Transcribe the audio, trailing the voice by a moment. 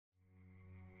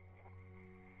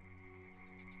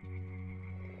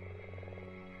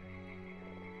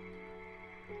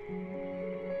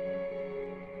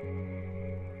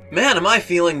Man, am I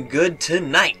feeling good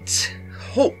tonight.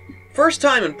 Oh, first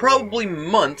time in probably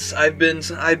months I've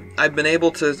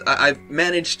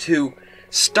managed to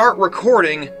start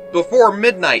recording before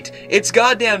midnight. It's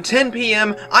goddamn 10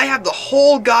 p.m. I have the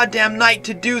whole goddamn night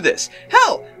to do this.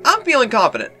 Hell, I'm feeling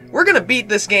confident. We're gonna beat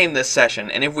this game this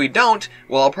session, and if we don't,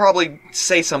 well, I'll probably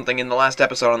say something in the last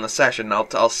episode on the session.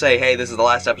 I'll say, hey, this is the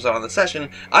last episode on the session.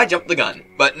 I jumped the gun.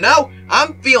 But no,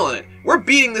 I'm feeling it. We're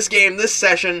beating this game this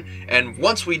session, and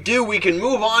once we do, we can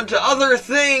move on to other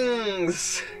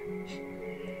things.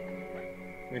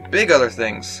 Big other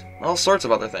things. All sorts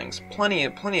of other things. Plenty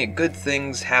of good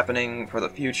things happening for the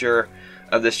future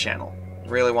of this channel.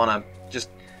 Really want to just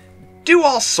do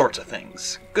all sorts of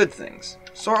things. Good things.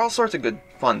 So all sorts of good,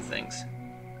 fun things.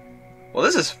 Well,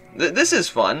 this is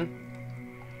fun.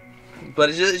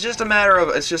 But it's just a matter of,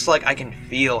 it's just like I can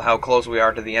feel how close we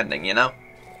are to the ending, you know?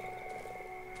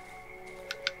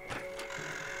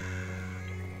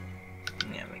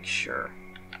 Yeah, make sure.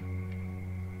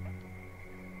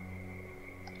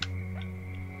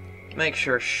 Make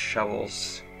sure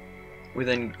Shovel's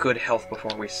within good health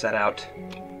before we set out.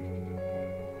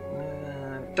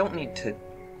 Don't need to...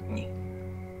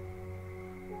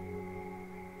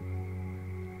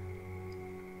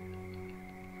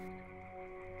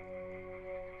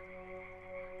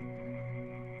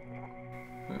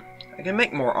 I can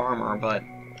make more armor, but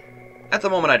at the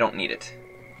moment I don't need it.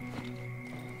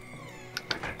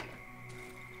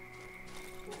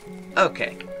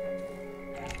 Okay.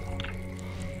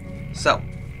 So,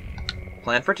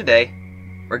 plan for today.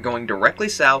 We're going directly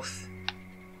south.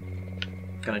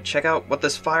 Gonna check out what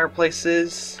this fireplace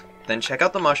is, then check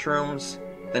out the mushrooms,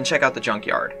 then check out the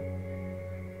junkyard.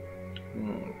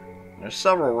 There's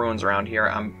several ruins around here.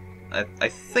 I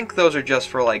think those are just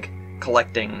for like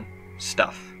collecting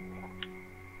stuff.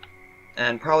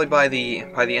 And probably by the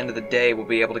end of the day, we'll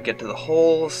be able to get to the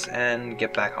holes and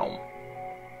get back home.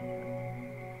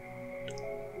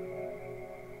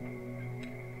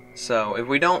 So if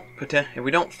we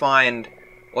don't find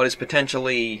what is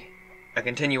potentially a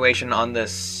continuation on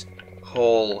this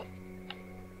whole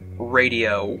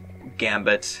radio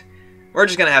gambit, we're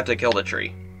just gonna have to kill the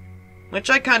tree, which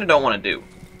I kind of don't want to do,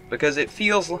 because it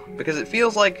feels like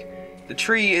the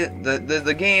tree,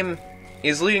 the game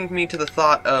is leading me to the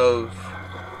thought of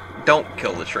don't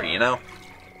kill the tree, you know?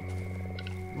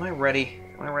 Am I ready?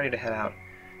 Am I ready to head out?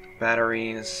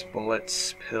 Batteries,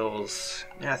 bullets, pills.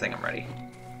 Yeah, I think I'm ready.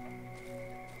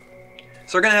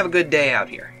 So we're gonna have a good day out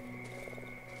here.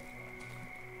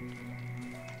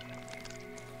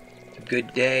 It's a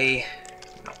good day.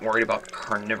 Not worried about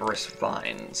carnivorous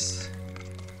vines.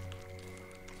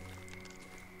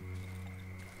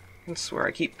 I swear,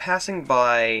 I keep passing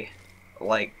by,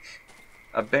 like,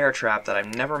 a bear trap that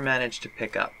I've never managed to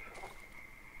pick up.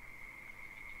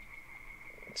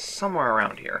 It's somewhere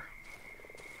around here.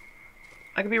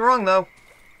 I could be wrong, though.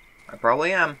 I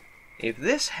probably am. If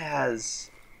this has...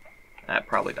 That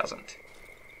probably doesn't.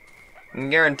 I can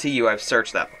guarantee you I've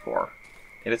searched that before.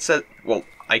 And it says... Well,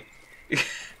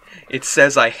 it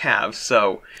says I have,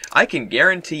 so I can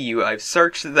guarantee you I've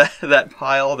searched that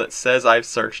pile that says I've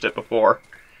searched it before.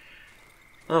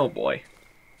 Oh boy.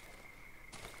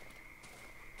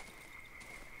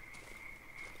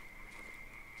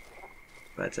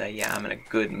 But yeah, I'm in a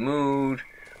good mood.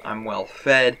 I'm well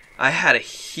fed. I had a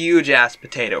huge ass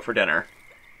potato for dinner.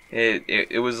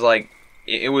 It was like...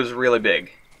 It was really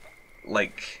big.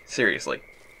 Like, seriously.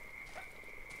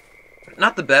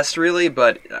 Not the best, really,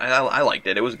 but I liked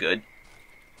it. It was good.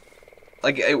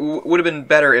 Like, it would have been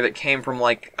better if it came from,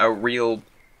 like, a real,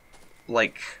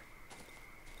 like,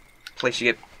 place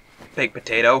you get baked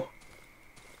potato.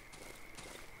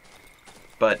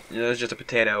 But it was just a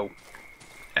potato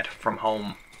from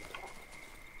home.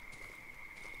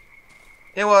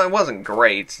 Yeah, well, it wasn't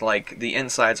great. Like, the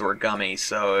insides were gummy,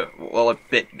 so... Well, a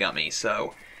bit gummy,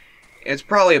 so... It's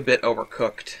probably a bit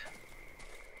overcooked.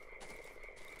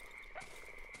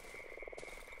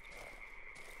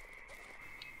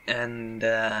 And,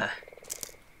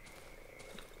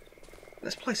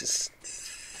 this place is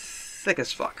thick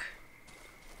as fuck.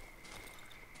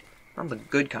 Not the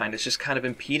good kind, it's just kind of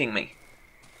impeding me.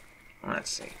 Let's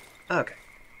see. Okay.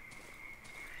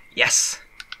 Yes!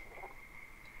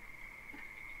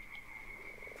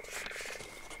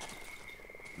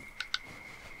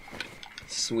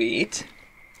 Sweet.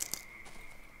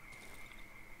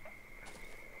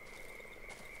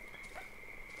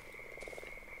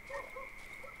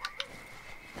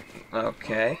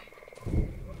 Okay.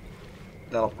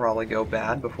 That'll probably go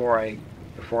bad before I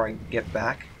get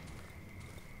back.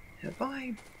 Have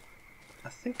I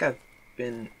think I've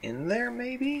been in there,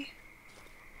 maybe?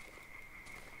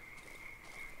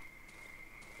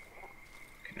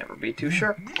 Can never be too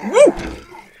sure. Woo!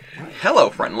 Hello,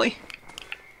 friendly.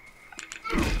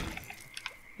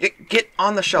 Get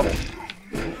on the shovel.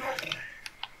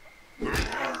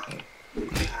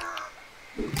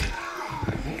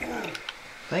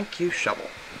 Thank you, shovel.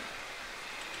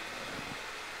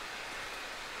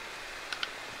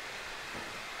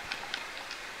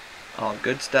 All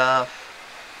good stuff.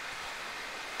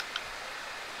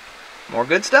 More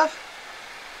good stuff?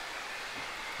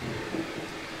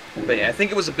 But yeah, I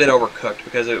think it was a bit overcooked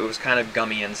because it was kind of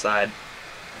gummy inside.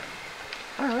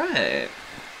 Alright.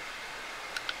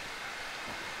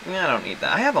 Yeah, I don't need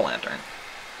that. I have a lantern.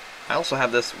 I also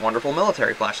have this wonderful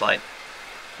military flashlight.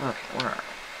 Okay, where are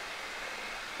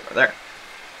we? Over there.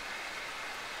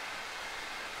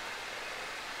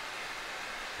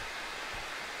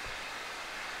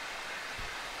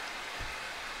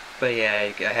 But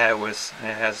yeah, it was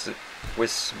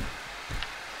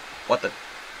what the?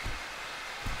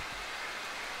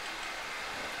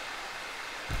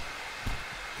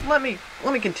 Let me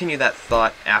continue that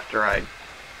thought after I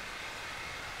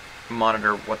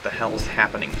monitor what the hell's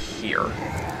happening here.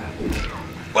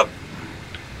 Whoop.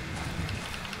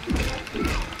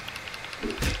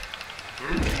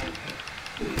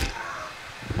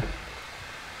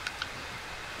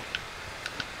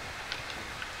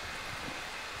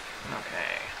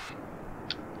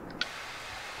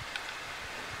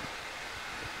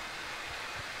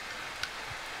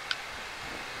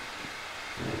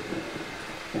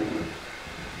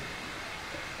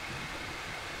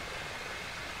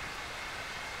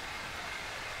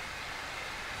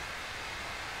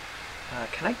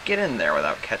 Can I get in there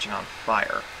without catching on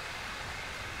fire?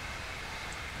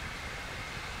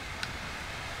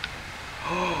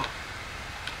 Oh!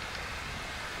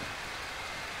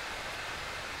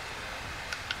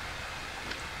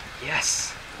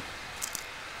 Yes!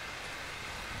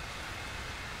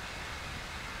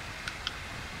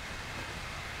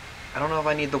 I don't know if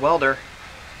I need the welder.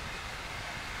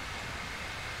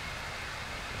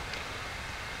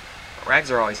 Rags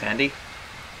are always handy.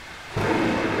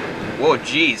 Whoa,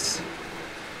 jeez.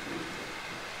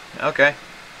 Okay.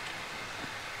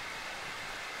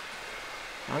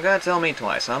 Don't gotta tell me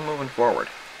twice. I'm moving forward.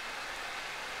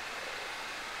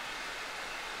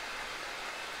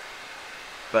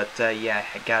 But yeah, I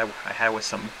had it with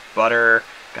some butter.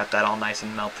 Got that all nice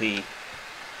and melty.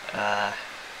 I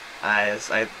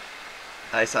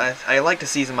like to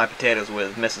season my potatoes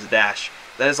with Mrs. Dash.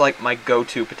 That is like my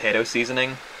go-to potato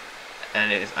seasoning,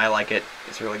 and I like it.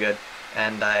 It's really good.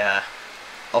 And I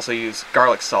also use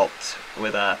garlic salt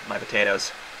with my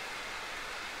potatoes.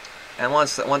 And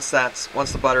once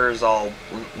the butter is all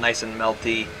nice and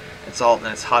melty, and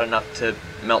it's hot enough to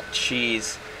melt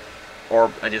cheese,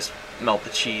 or I just melt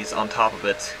the cheese on top of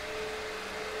it.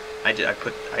 I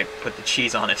put the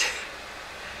cheese on it.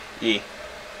 Yeah.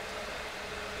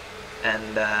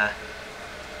 And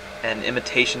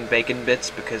imitation bacon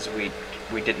bits, because we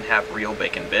didn't have real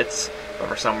bacon bits. But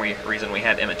for some reason we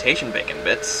had imitation bacon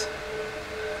bits.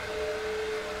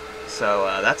 So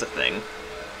that's a thing.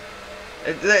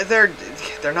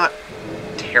 They're not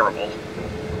terrible.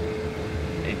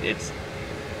 It's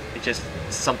just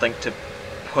something to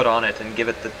put on it and give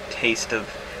it the taste of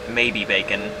maybe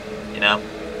bacon, you know.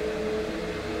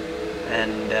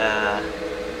 And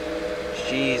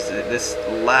jeez, this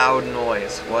loud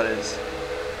noise. What is?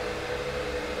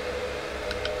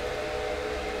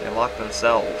 They locked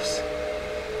themselves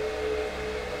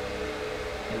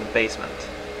in the basement.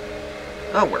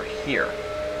 Oh, we're here.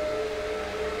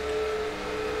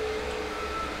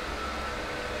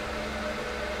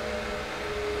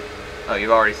 Oh,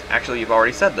 you've already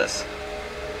said this.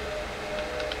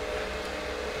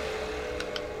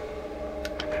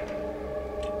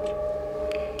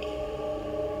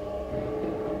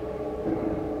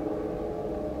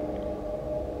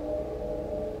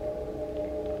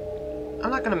 I'm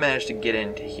not gonna manage to get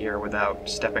into here without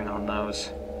stepping on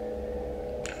those.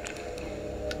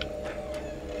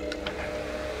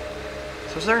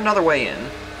 So is there another way in?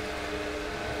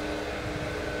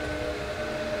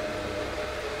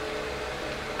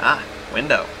 Ah,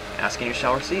 window. Asking you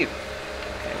shall receive.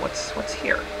 Okay, what's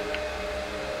here?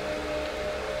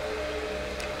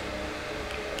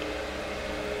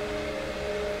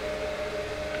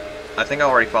 I think I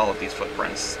already followed these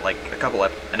footprints, like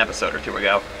an episode or two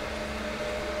ago.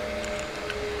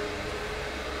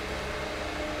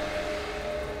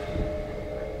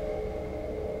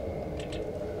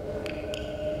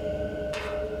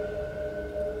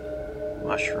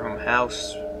 Mushroom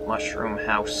house, mushroom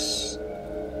house.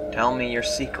 Tell me your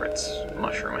secrets,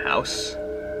 mushroom house.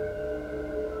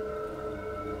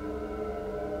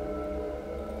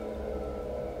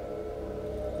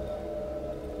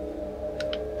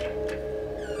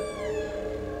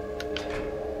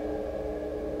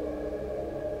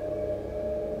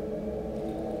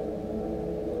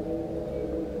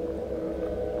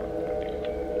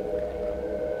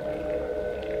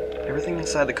 Everything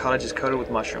inside the cottage is coated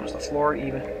with mushrooms. The floor,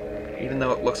 even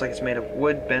though it looks like it's made of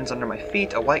wood, bends under my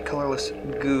feet. A white, colorless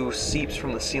goo seeps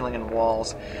from the ceiling and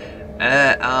walls.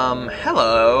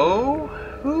 Hello?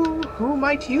 Who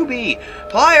might you be?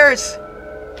 Pliers!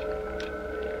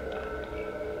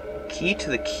 Key to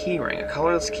the keyring. A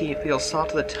colorless key. It feels soft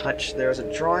to the touch. There is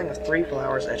a drawing of 3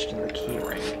 flowers etched into the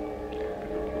keyring.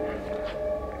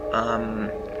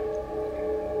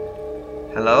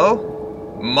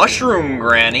 Hello? Mushroom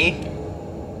Granny?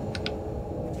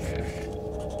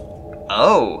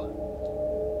 Oh.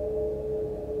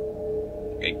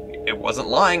 It wasn't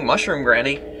lying, Mushroom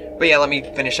Granny. But yeah, let me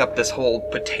finish up this whole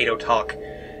potato talk.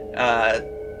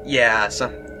 Yeah, so...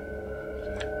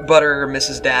 butter,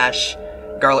 Mrs. Dash,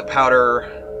 garlic powder,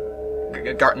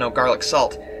 garlic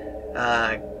salt,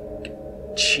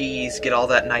 cheese, get all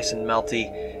that nice and melty,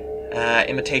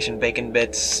 imitation bacon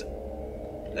bits.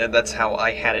 That's how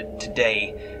I had it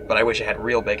today, but I wish I had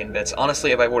real bacon bits.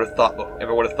 Honestly, if I would have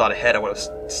thought ahead, I would have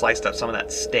sliced up some of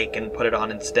that steak and put it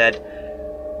on instead.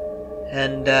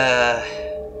 And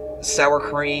sour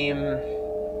cream,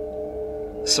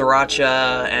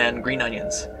 sriracha, and green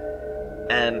onions.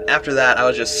 And after that, I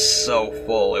was just so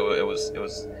full. It was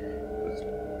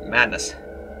madness.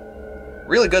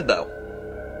 Really good though.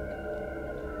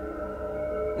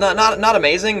 Not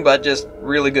amazing, but just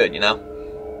really good, you know.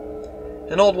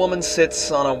 An old woman sits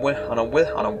on a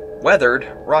weathered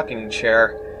rocking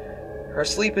chair. Her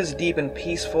sleep is deep and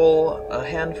peaceful. A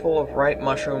handful of ripe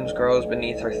mushrooms grows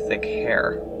beneath her thick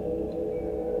hair.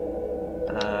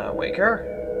 Wake her.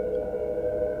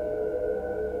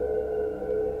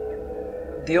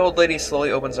 The old lady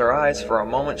slowly opens her eyes. For a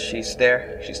moment she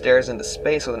stares into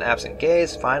space with an absent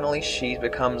gaze. Finally, she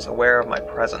becomes aware of my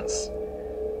presence.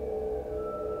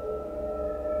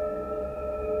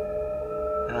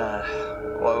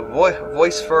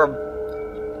 Voice for...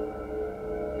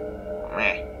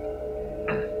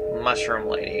 Mushroom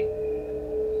lady.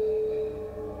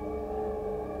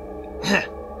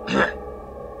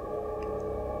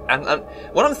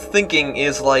 What I'm thinking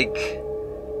is like...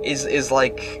 is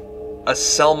like... a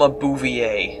Selma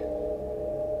Bouvier.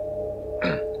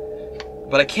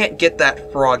 But I can't get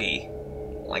that froggy.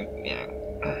 Like, yeah.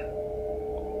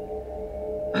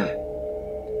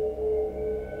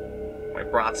 We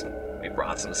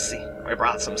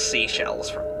brought some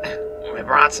seashells from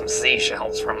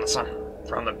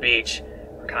the beach.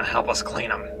 They're gonna help us clean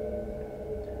them.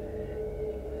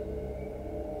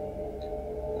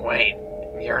 Wait,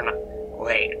 you're not.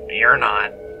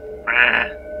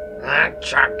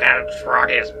 Chuck that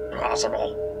froggy as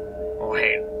possible.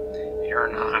 Wait, you're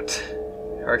not.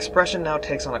 Her expression now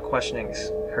takes on a questioning...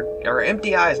 Her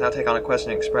empty eyes now take on a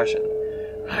questioning expression.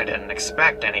 I didn't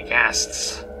expect any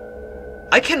guests.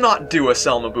 I cannot do a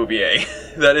Selma Bouvier.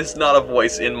 That is not a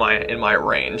voice in my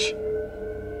range.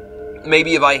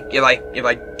 Maybe if I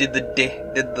did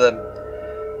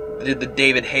the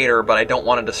David Hayter, but I don't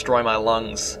want to destroy my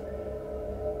lungs.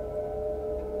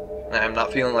 I'm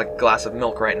not feeling like a glass of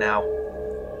milk right now.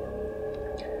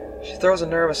 She throws a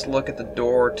nervous look at the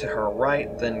door to her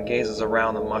right, then gazes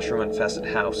around the mushroom-infested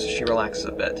house. She relaxes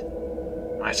a bit.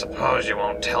 I suppose you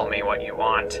won't tell me what you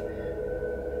want.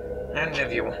 And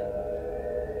if you...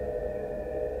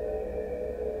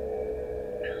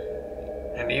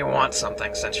 And you want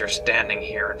something since you're standing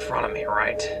here in front of me,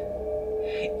 right?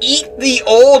 Eat the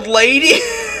old lady?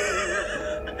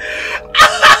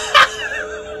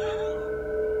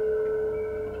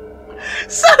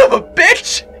 Son of a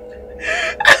bitch!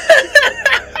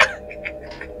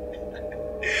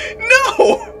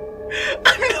 No!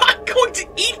 I'm not going to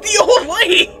eat the old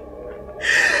lady!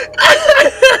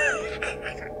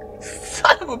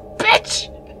 Son of a bitch!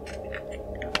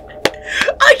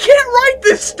 I can't write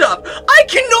this stuff! I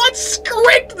cannot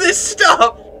script this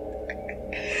stuff!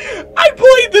 I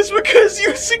played this because it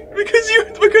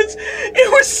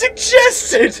was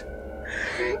suggested!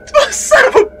 Oh, son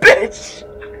of a bitch!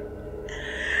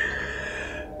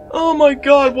 Oh my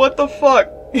god, what the fuck?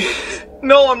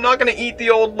 No, I'm not gonna eat the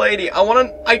old lady.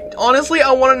 Honestly,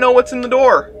 I wanna know what's in the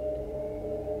door.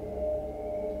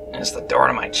 It's the door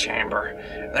to my chamber.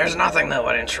 There's nothing that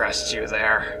would interest you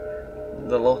there.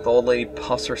 The old lady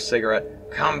puffs her cigarette.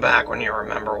 Come back when you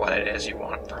remember what it is you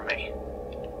want from me.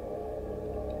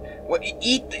 What,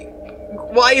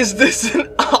 why is this an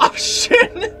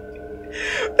option?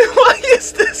 Why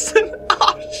is this an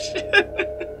option?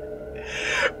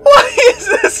 Why is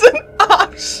this an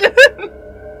option?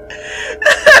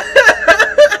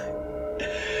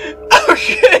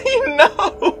 Okay,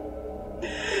 no.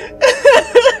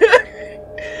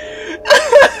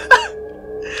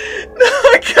 No,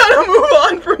 I gotta move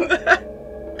on from that.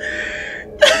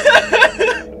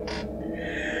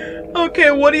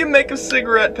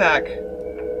 cigarette pack.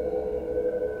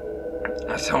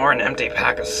 A torn, empty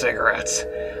pack of cigarettes.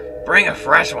 Bring a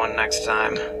fresh one next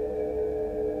time.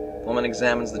 The woman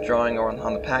examines the drawing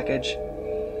on the package.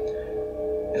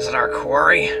 Is it our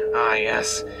quarry? Ah,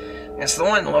 yes. It's the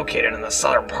one located in the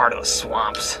southern part of the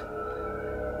swamps.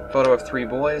 Photo of 3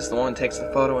 boys. The woman takes the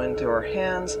photo into her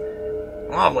hands.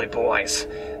 Lovely boys.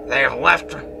 They have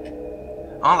left...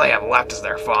 All they have left is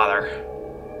their father.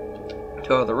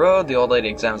 To the road, the old lady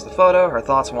examines the photo. Her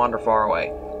thoughts wander far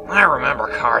away. I remember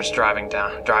cars driving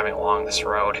along this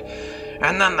road.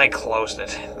 And then they closed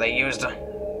it.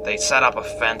 They set up a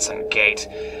fence and gate.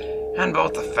 And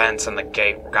both the fence and the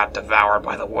gate got devoured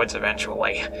by the woods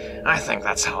eventually. I think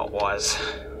that's how it was.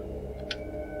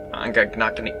 I'm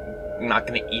not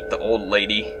gonna eat the old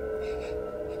lady.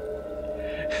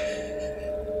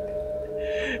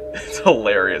 It's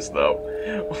hilarious though.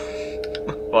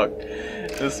 Fuck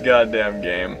this goddamn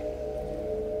game.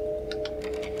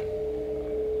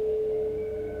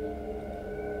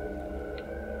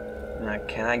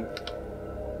 Can I...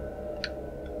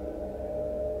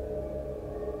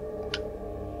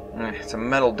 It's a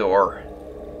metal door.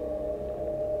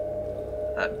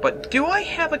 But do I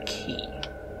have a key?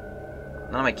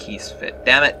 None of my keys fit.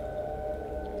 Damn it.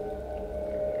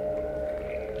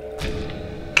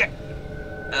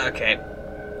 Okay.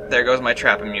 There goes my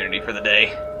trap immunity for the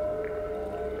day.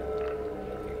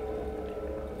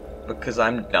 Because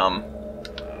I'm dumb.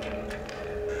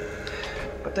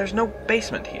 But there's no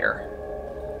basement here.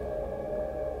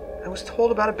 I was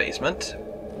told about a basement,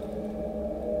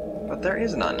 but there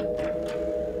is none.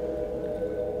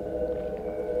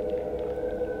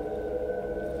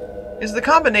 Is the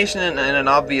combination in an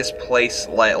obvious place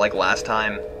like last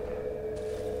time?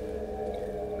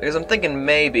 Because I'm thinking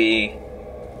maybe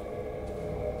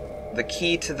the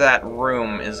key to that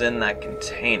room is in that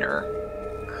container.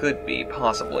 Could be,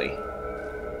 possibly.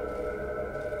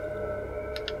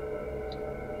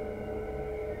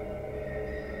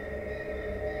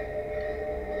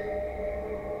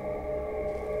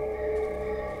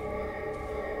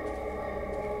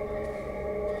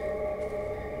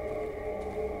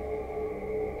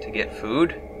 To get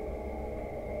food?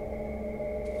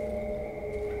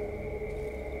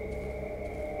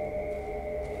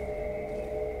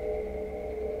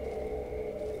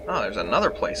 Oh, there's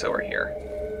another place over here.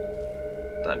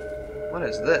 Then, what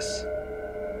is this?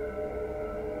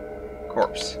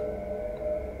 Corpse.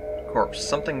 Corpse.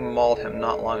 Something mauled him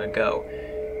not long ago.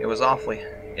 It is awfully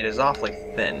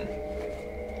thin.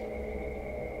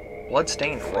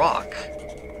 Blood-stained rock.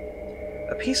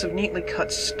 A piece of neatly cut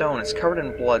stone is covered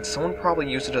in blood. Someone probably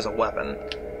used it as a weapon.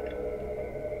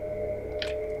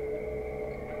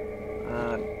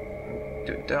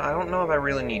 I don't know if I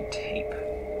really need tape.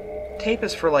 Tape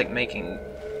is for, like, making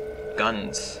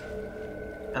guns.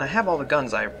 And I have all the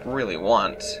guns I really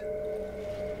want.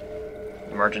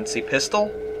 Emergency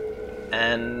pistol.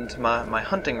 And my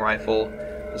hunting rifle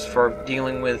is for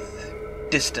dealing with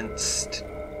distanced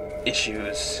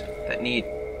issues that need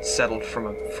settled from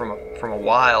a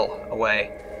while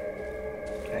away.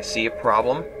 I see a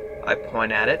problem, I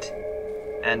point at it,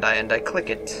 and I click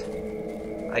it.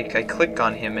 I click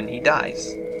on him and he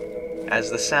dies. As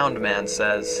the sound man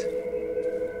says.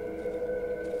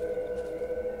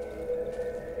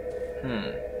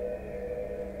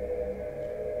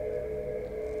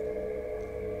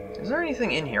 Is there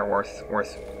anything in here worth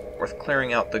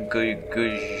clearing out the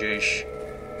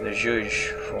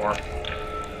zhuzh for?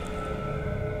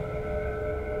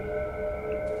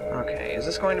 Okay, is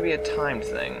this going to be a timed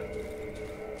thing?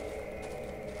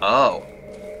 Oh.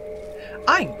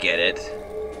 I get it.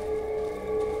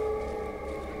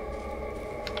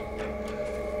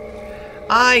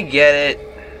 I get it.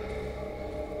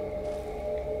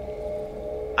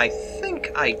 I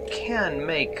think I can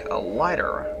make a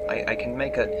lighter. I can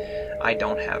make a... I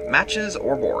don't have matches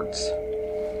or boards.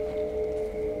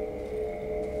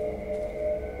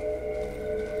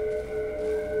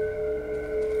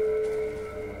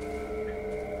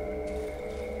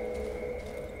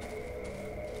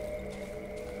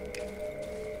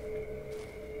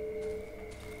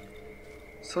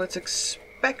 So it's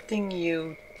expecting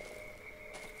you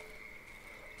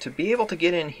to be able to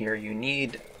get in here. You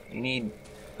need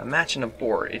a match and a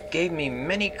board. It gave me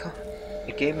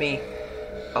it gave me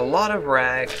a lot of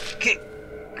rags.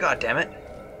 God damn it!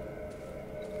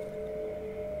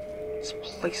 This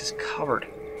place is covered.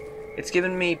 It's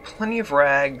given me plenty of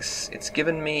rags. It's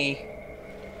given me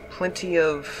plenty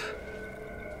of.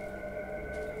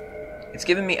 It's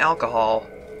given me alcohol.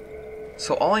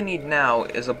 So all I need now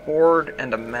is a board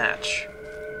and a match.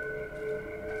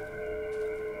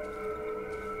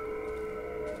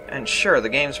 And sure, the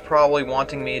game's probably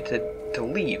wanting me to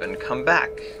leave and come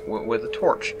back with a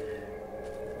torch.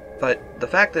 But the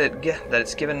fact that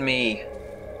it's given me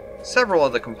several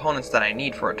of the components that I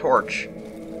need for a torch,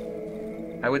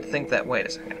 I would think that... Wait a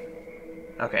second.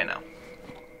 Okay, no.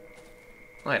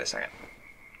 Wait a second.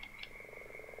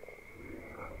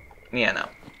 Yeah, no.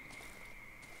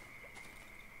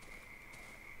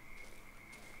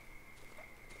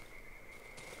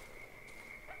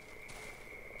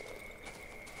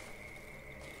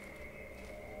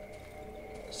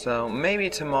 So maybe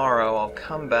tomorrow I'll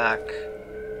come back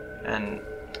and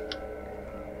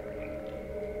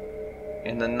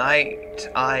in the night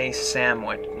I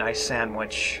sandwich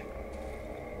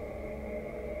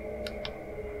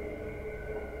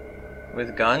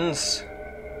with guns.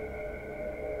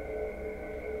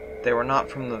 They were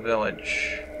not from the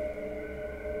village.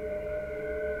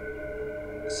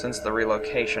 Since the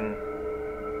relocation,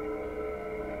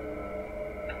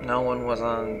 no one was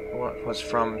on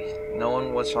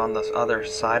the other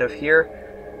side of here.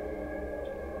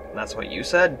 That's what you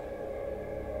said?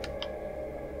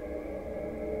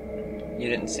 You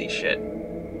didn't see shit.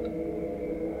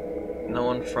 No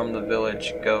one from the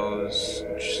village goes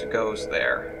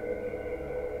there.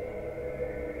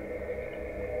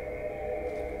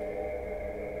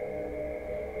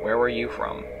 Where were you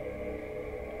from?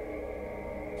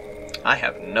 I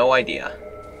have no idea.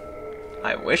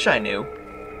 I wish I knew.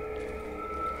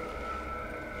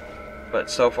 But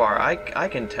so far, I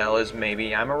can tell is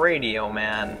maybe I'm a radio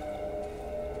man.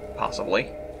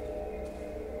 Possibly.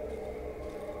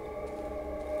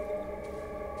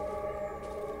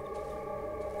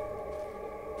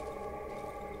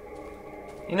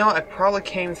 You know, I probably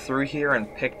came through here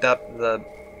and picked up the...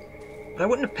 But I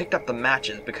wouldn't have picked up the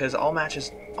matches, because all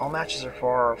matches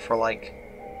are for like,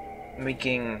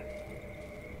 making...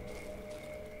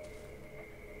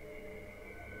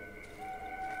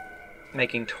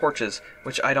 making torches,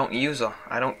 which I don't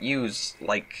use,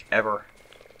 like, ever.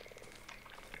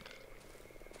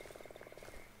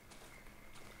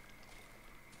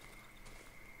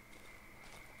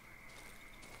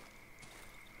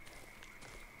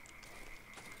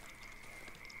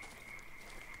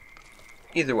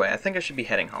 Either way, I think I should be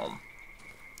heading home.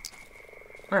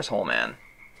 Where's Hole Man?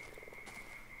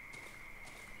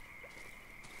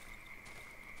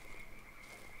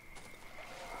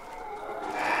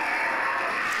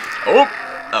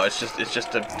 Oh, it's just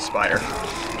a spider.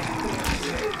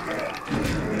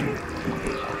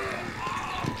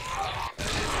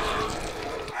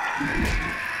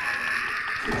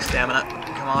 Stamina,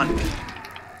 come on.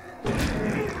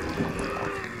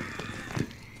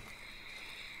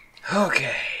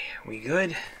 Okay, we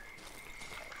good?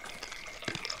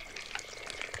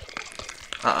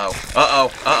 Uh-oh,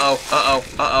 uh-oh, uh-oh, uh-oh,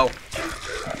 uh-oh.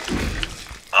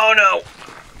 Oh no!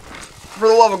 For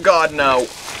the love of God, no!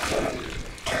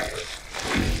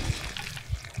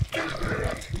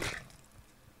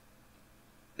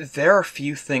 There are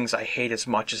few things I hate as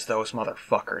much as those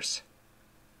motherfuckers.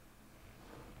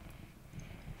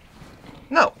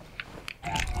 No.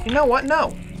 You know what?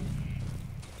 No.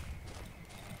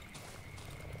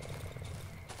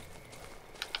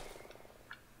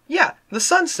 Yeah, the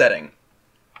sun's setting.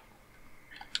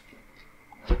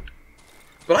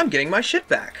 But I'm getting my shit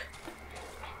back.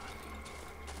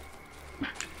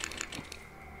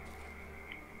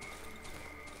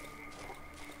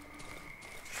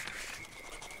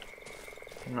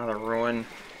 Another ruin.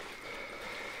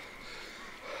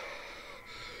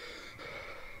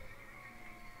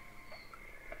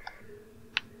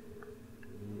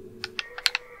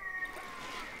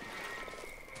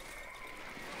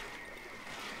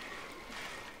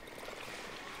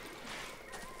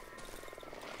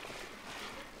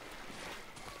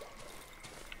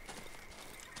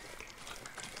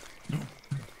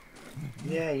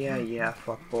 Yeah,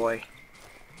 fuck boy.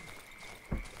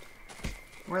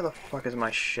 Where the fuck is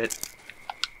my shit?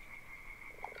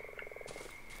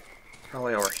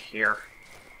 Probably over here.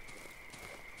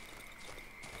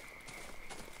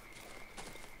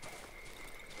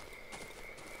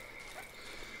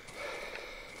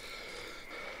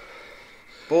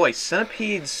 Boy,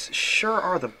 centipedes sure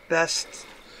are the best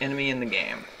enemy in the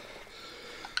game.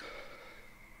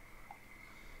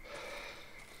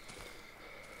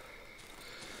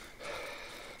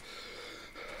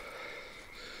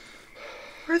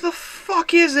 Where the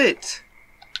fuck is it?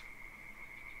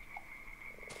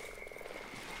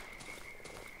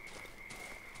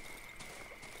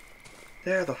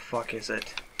 There the fuck is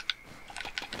it?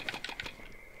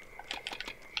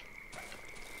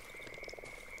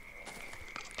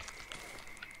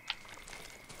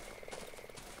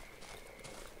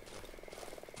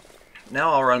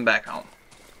 Now I'll run back home.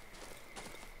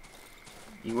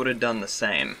 You would have done the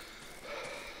same.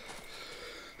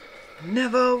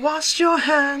 Never washed your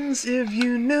hands if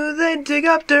you knew they'd dig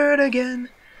up dirt again.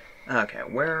 Okay,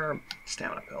 where are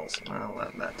stamina pills?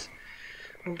 Well,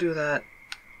 we'll do that.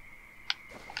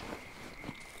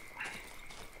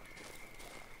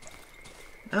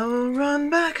 Oh, run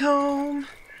back home.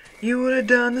 You would have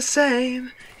done the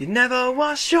same. You'd never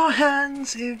wash your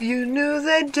hands if you knew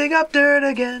they'd dig up dirt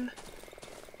again.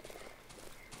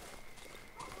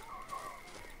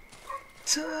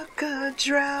 Took a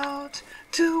drought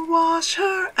to wash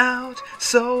her out,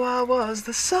 so I was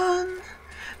the sun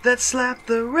that slapped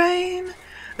the rain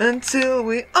until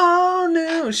we all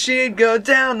knew she'd go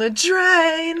down the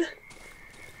drain.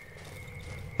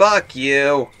 Fuck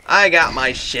you. I got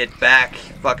my shit back,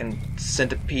 you fucking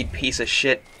centipede piece of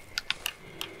shit.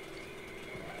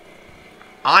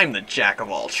 I'm the jack of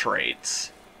all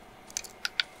trades.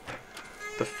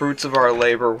 The fruits of our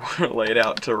labor were laid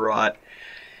out to rot.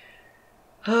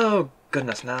 Oh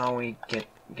goodness, now we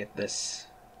get this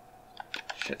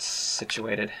shit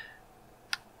situated.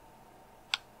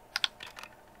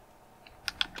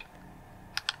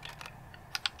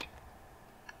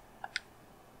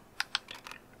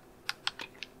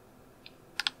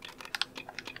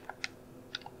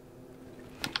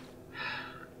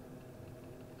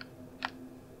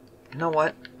 You know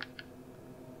what?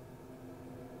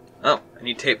 Oh, I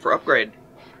need tape for upgrade.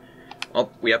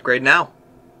 Well, we upgrade now.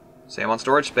 Save on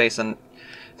storage space, and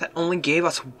that only gave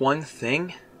us one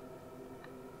thing?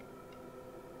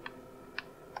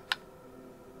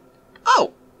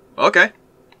 Oh! Okay.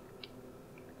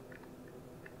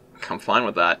 I'm fine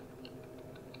with that.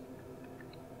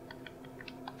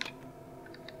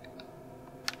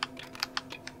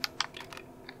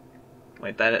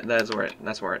 Wait,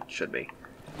 that's where it should be.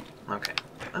 Okay.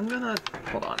 I'm gonna...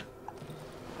 hold on.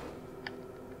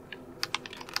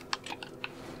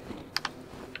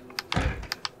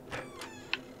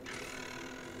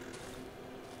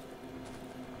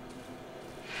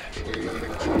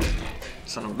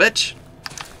 Son of a bitch.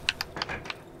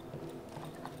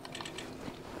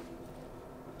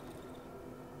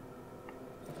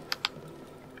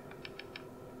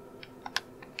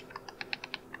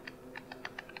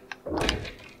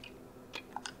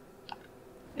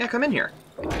 Yeah, come in here.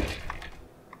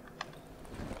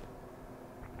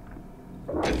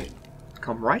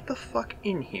 Come right the fuck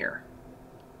in here.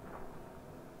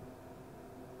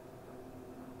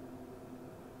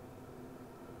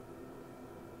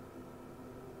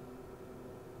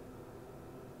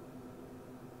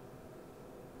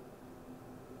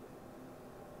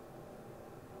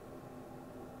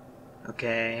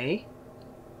 Okay.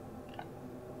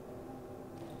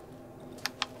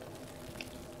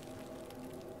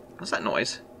 What's that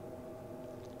noise?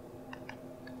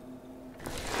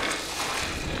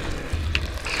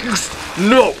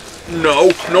 No!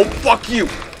 No! No, fuck you!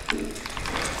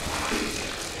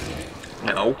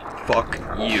 No, fuck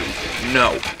you.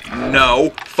 No.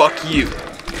 No, fuck you.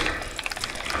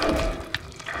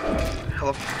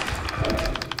 Hello.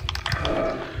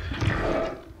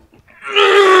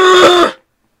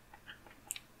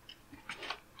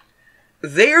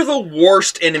 They're the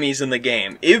worst enemies in the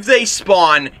game. If they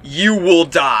spawn, you will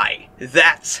die.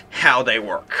 That's how they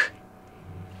work.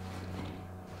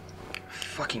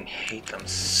 Fucking hate them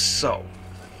so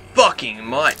fucking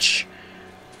much.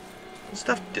 Is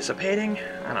stuff dissipating?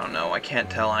 I don't know. I can't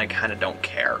tell. I kind of don't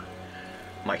care.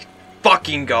 My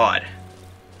fucking god.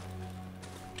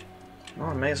 Well,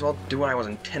 I may as well do what I was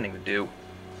intending to do.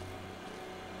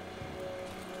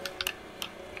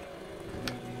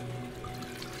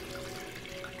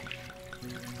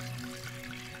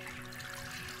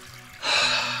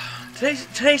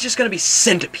 Today's just gonna be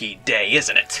Centipede Day,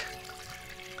 isn't it?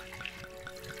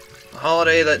 A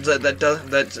holiday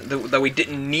that we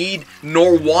didn't need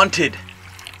nor wanted.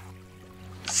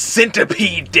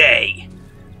 Centipede Day.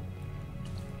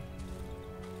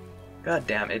 God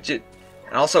damn it! It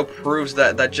also proves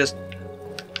that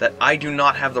I do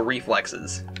not have the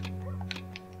reflexes.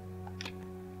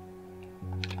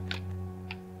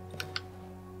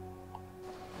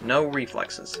 No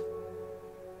reflexes.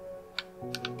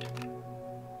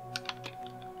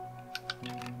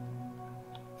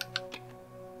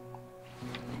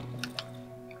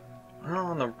 Well,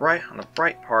 on the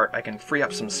bright part, I can free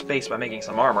up some space by making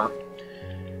some armor.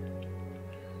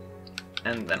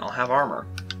 And then I'll have armor.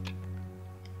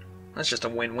 That's just a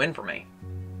win-win for me.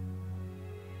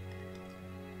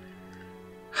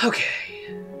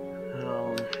 Okay.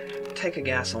 Take a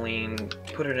gasoline,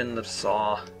 put it in the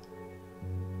saw.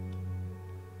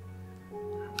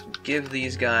 Give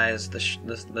these guys the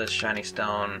shiny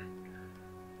stone.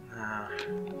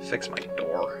 fix my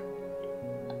door.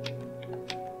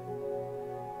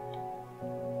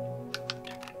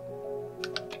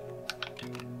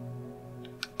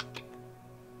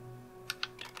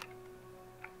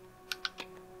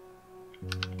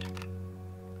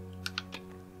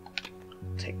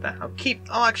 Take that.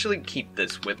 I'll actually keep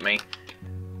this with me.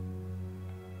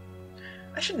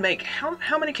 I should make,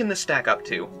 how many can this stack up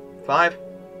to? 5?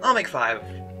 I'll make 5.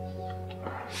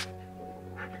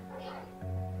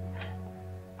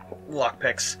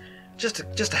 Lockpicks. Just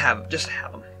to have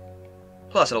them.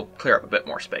 Plus it'll clear up a bit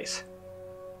more space.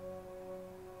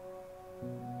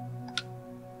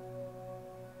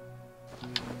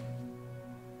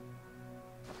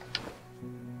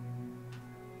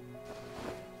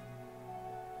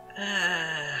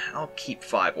 I'll keep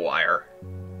 5 wire.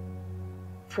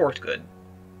 4's good.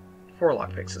 4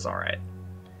 lockpicks is alright.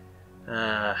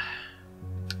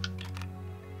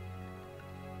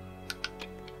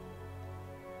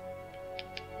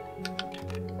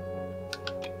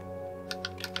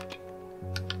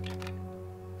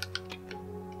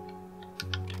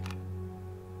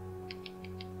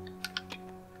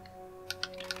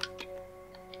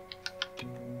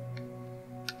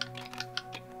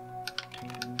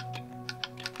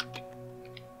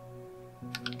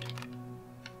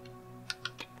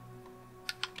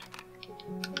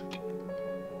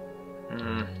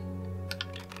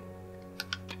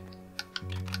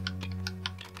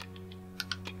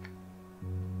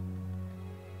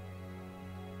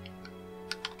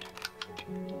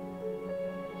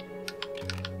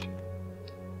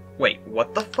 Wait,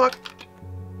 what the fuck?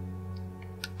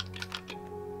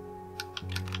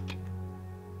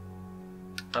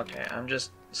 Okay, I'm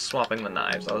just swapping the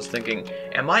knives. I was thinking,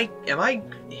 am I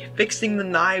fixing the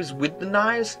knives with the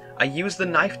knives? I use the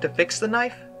knife to fix the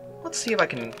knife? Let's see if I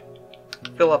can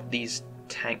fill up these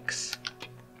tanks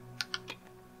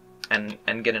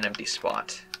and get an empty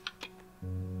spot.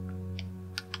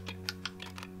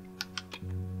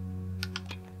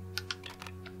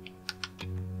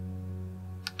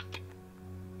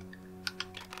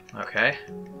 Okay.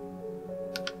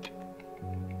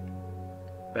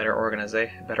 Better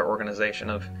organization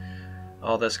of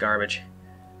all this garbage.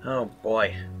 Oh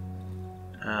boy.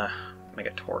 Make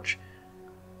a torch.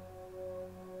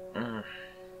 I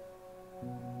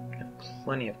have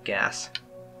plenty of gas.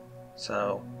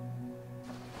 So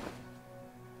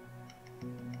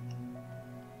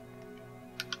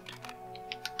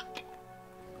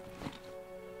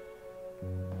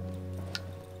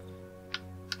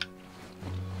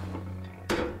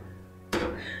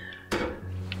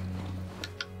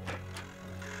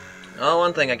well,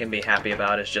 one thing I can be happy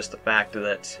about is just the fact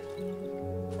that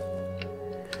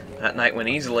that night went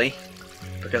easily,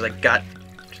 because I got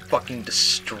fucking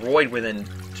destroyed within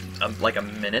like a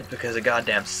minute because a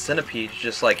goddamn centipede's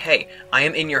just like, hey, I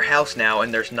am in your house now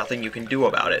and there's nothing you can do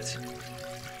about it.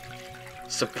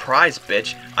 Surprise,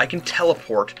 bitch, I can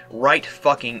teleport right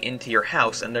fucking into your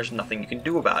house and there's nothing you can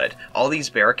do about it. All these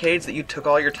barricades that you took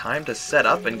all your time to set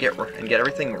up and get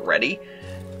everything ready,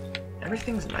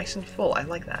 everything's nice and full. I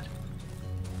like that.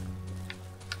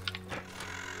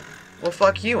 Well,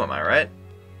 fuck you, am I right?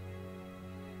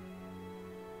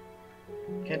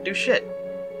 Can't do shit.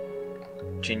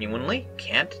 Genuinely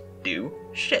can't do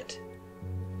shit.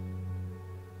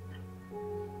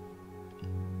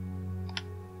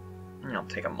 I'll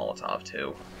take a Molotov,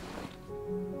 too.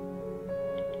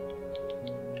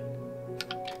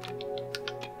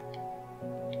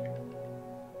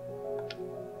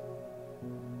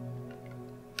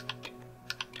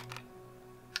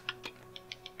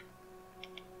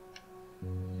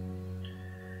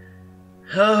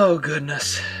 Oh,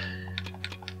 goodness.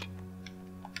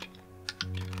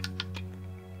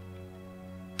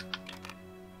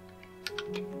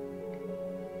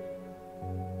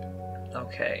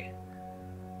 Okay.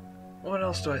 What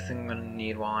else do I think I'm gonna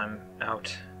need while I'm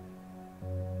out?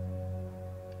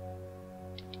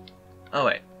 Oh,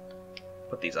 wait.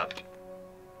 Put these up.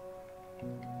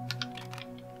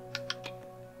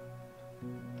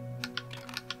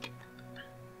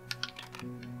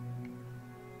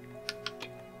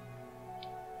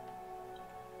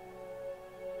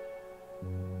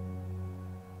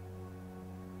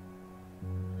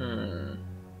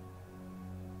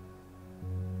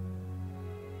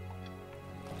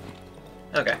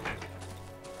 Okay.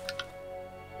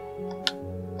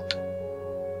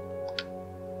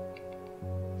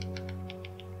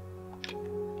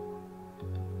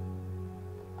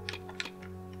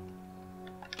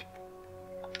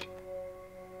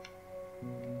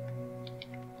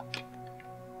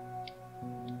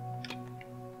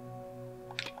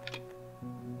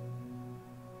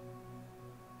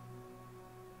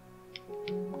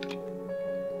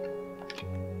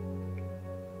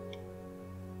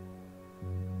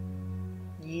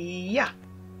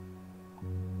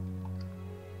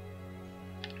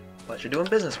 Pleasure doing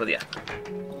business with you.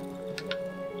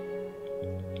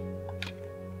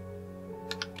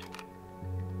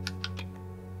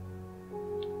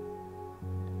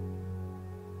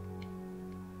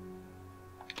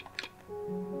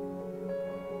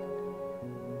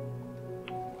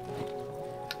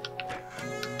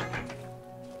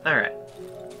 Alright.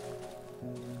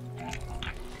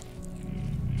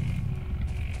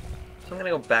 So I'm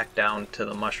gonna go back down to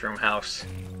the mushroom house.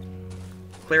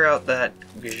 Clear out that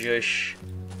gzhush,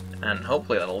 and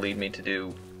hopefully that'll lead me to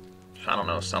do, I don't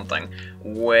know, something.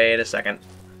 Wait a second.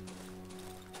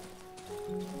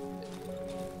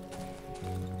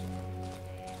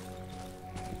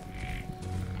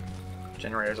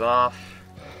 Generator's off.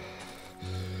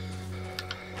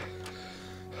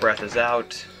 Breath is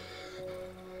out.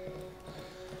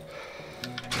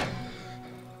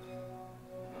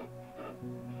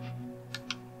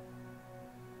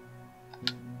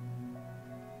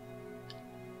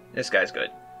 This guy's good.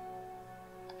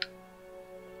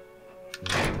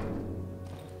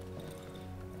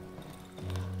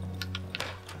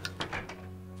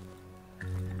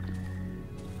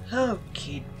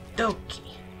 Okie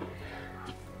dokie.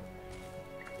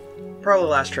 Probably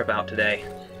last trip out today.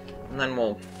 And then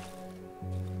we'll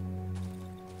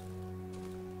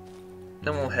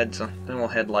head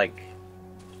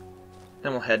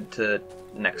to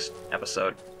next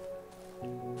episode.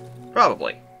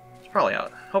 Probably. Probably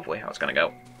hopefully how it's gonna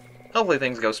go. Hopefully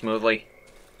things go smoothly.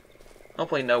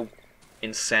 Hopefully no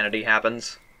insanity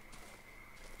happens.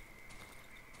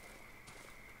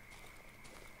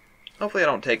 Hopefully I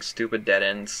don't take stupid dead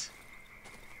ends.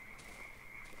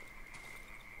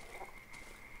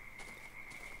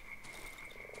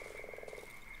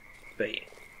 But yeah.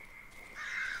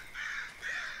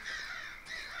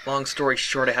 Long story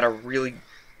short, I had a really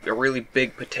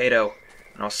big potato,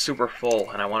 and I was super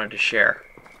full, and I wanted to share.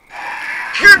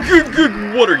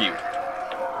 What are you?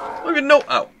 I don't even know.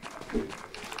 Oh,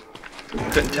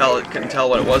 couldn't tell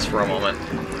what it was for a moment.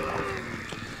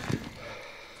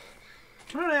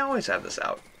 Why don't I always have this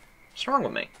out? What's wrong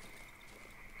with me?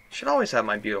 Should always have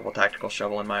my beautiful tactical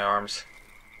shovel in my arms,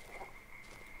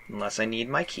 unless I need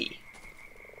my key.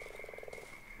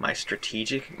 My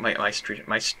strategy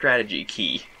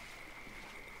key.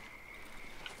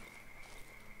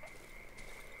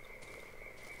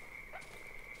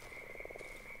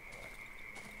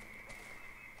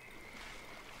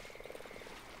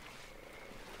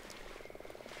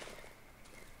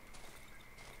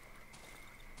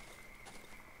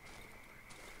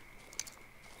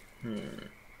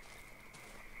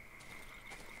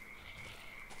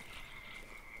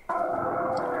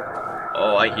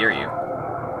 Oh, I hear you.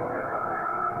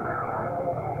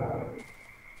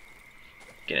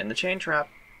 Get in the chain trap.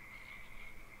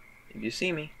 If you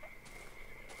see me.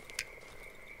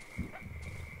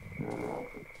 I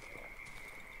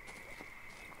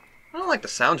don't like the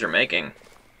sounds you're making.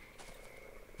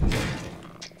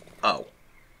 Oh.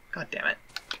 God damn it.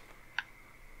 I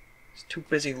was too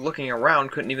busy looking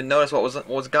around, couldn't even notice what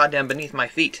was goddamn beneath my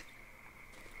feet.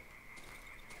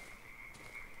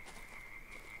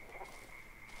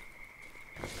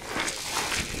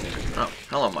 Oh,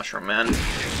 hello, Mushroom Man.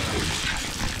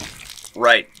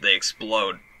 Right, they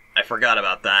explode. I forgot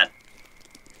about that.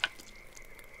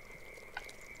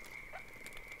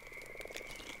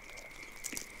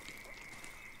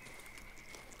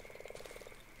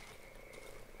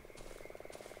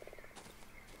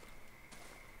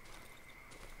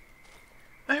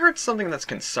 I heard something that's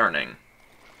concerning.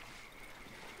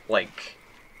 Like,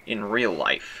 in real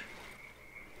life.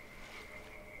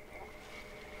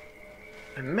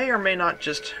 I may or may not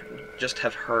just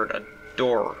have heard a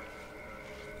door.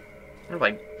 What if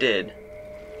I did?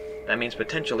 That means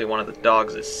potentially one of the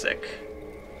dogs is sick.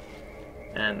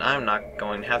 And I'm not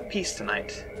going to have peace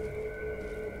tonight.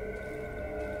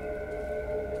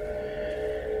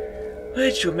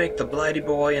 Which would make the Blighty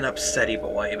boy an upsetty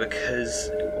boy,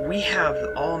 because we have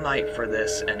all night for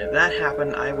this, and if that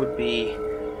happened, I would be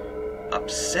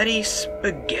upsetty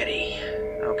spaghetti.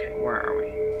 Okay, where are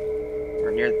we?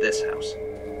 We're near this house.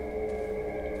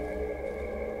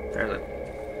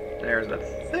 There's a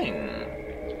thing.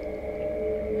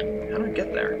 How do I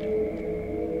get there?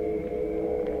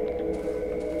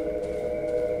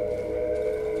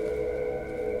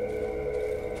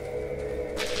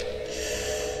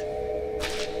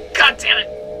 God damn it!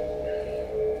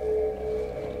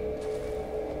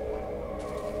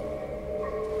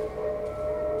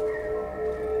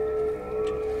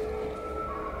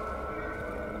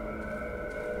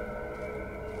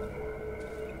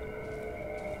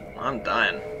 I'm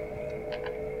dying.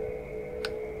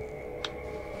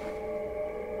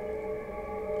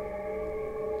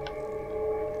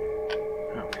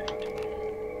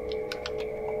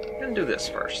 this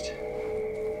first.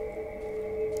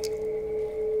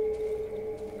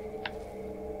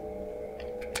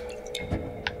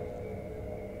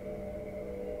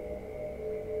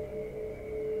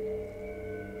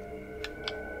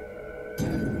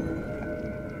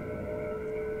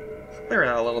 Clear it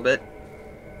out a little bit.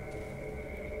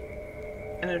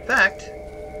 And in fact,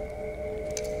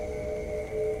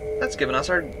 that's given us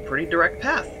our pretty direct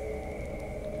path.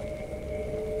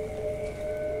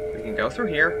 We can go through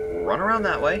here, run around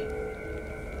that way,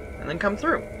 and then come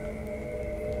through.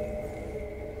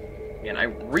 And I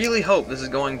really hope this is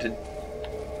going to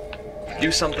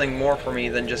do something more for me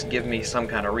than just give me some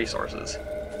kind of resources.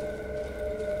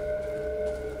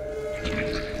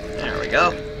 There we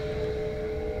go.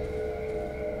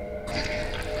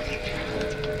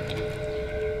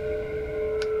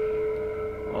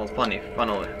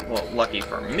 Well, lucky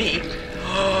for me.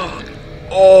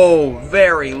 Oh,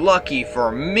 very lucky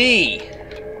for me!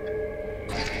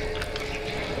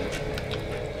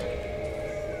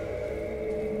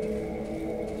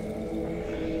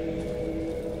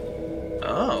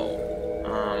 Oh.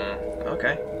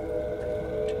 Okay.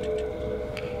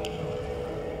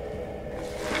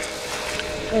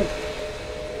 Oh.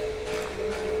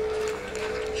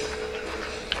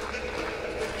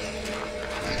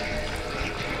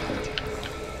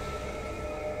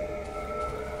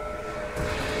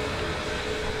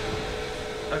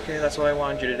 Okay, that's what I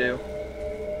wanted you to do.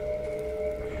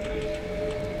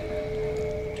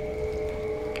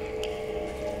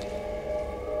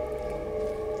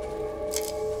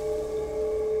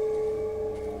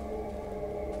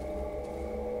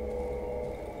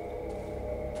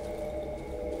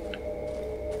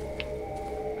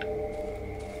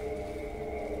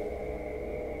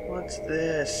 What's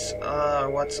this?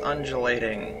 What's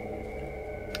undulating?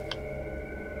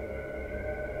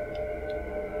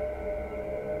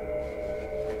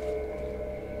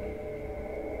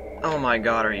 Oh my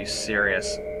god, are you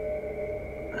serious?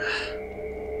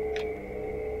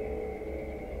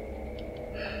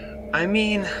 I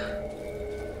mean,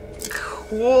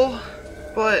 cool,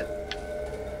 but...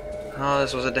 Oh,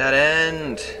 this was a dead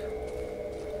end.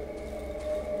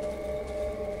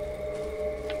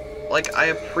 Like, I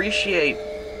appreciate...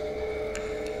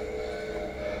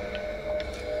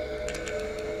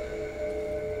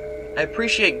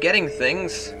 getting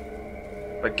things,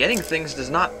 but getting things does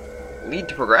not lead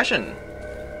to progression.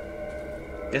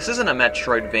 This isn't a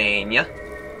Metroidvania.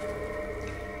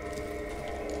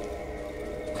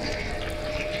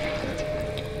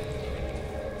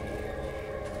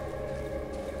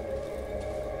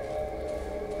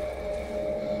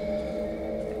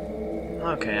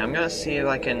 Okay, I'm gonna see if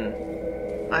I can...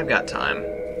 I've got time.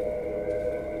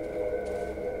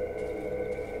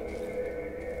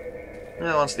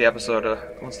 Well, once the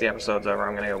episode's over,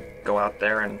 I'm gonna go out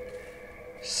there and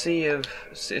see if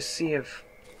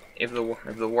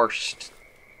the worst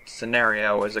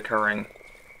scenario is occurring.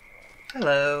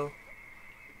 Hello.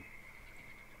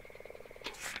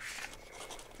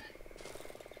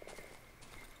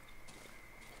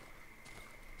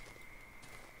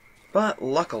 But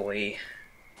luckily,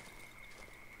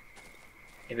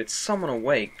 if it's someone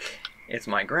awake, it's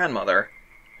my grandmother,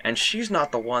 and she's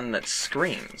not the one that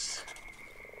screams.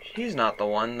 She's not the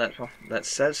one that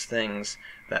says things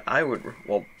that I would,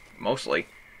 well, mostly,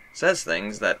 says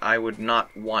things that I would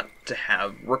not want to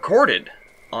have recorded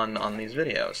on these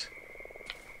videos.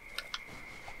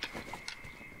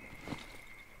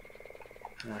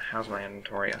 How's my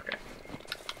inventory? Okay.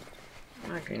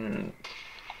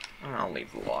 I'll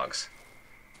leave the logs.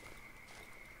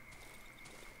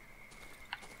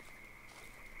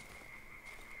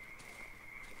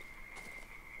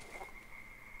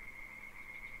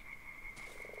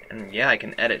 And yeah, I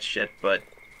can edit shit, but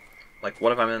like,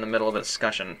 what if I'm in the middle of a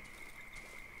discussion?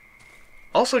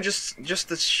 Also, just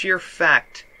the sheer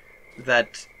fact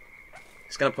that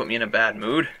it's gonna put me in a bad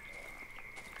mood.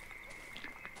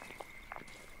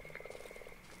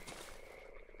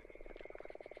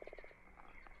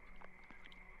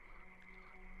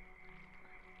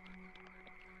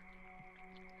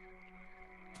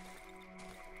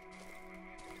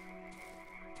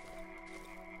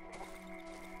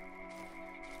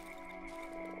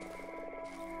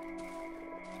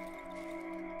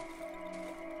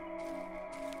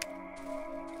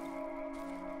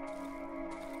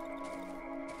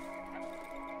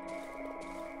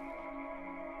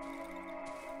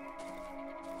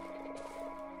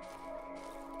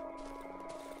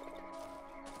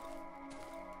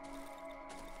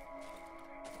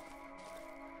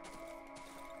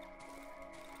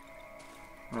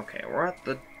 Okay, we're at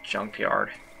the junkyard.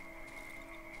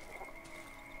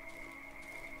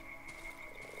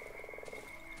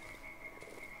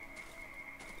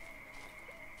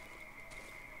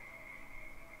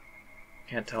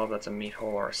 Can't tell if that's a meat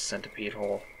hole or a centipede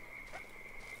hole.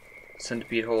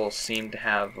 Centipede holes seem to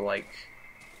have, like,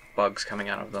 bugs coming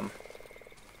out of them.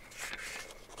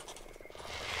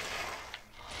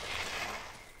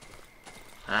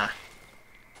 Ah.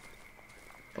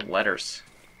 The letters.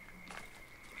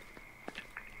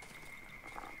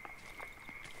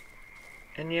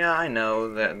 And yeah, I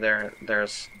know that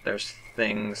there's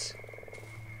things.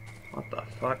 What the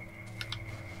fuck?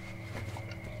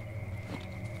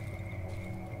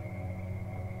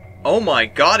 Oh my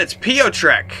god, it's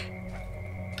Piotrek!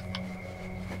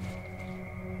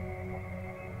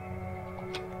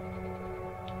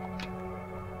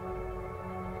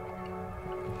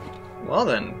 Well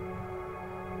then.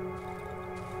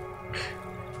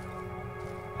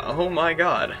 Oh my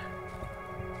god.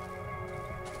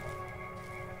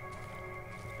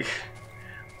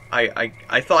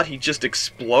 I thought he just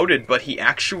exploded, but he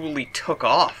actually took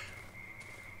off.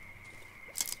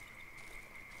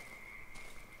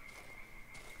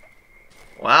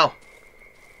 Wow.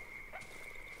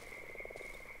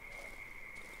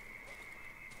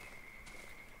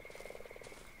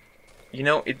 You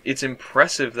know, it's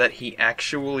impressive that he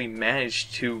actually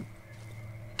managed to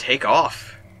take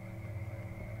off.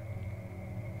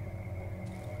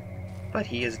 But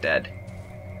he is dead.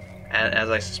 As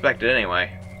I suspected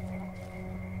anyway.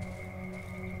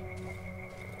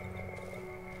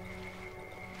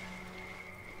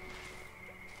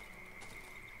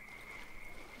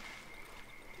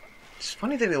 It's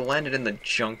funny that he landed in the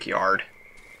junkyard.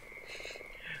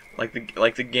 Like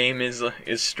the game is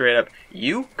straight up,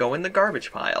 you go in the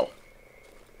garbage pile.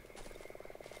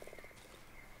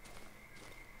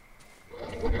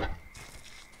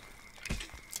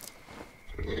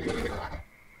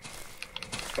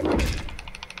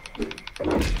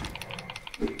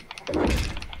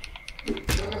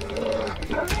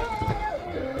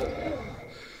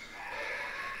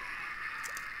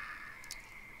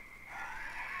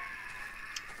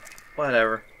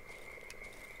 Whatever.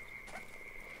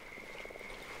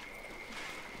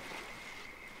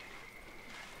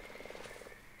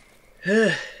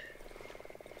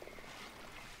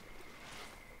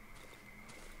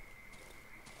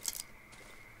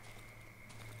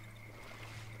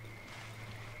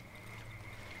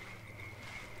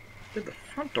 Did the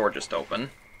front door just open?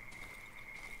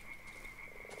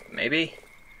 Maybe?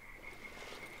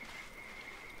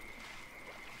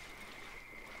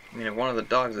 I mean, if one of the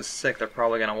dogs is sick, they're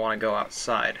probably going to want to go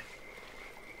outside.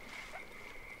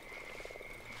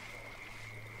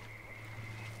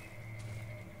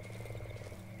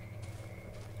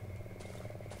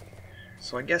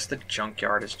 So I guess the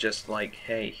junkyard is just like,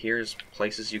 hey, here's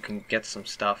places you can get some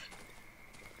stuff.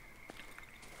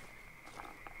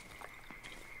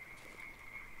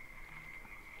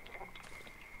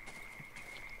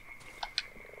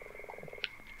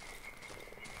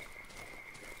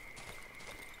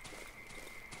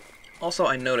 Also,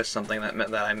 I noticed something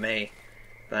that I may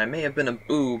have been a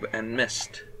boob and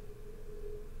missed.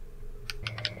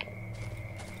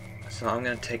 So I'm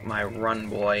gonna take my run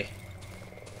boy.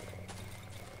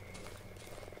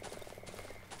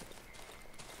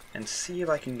 And see if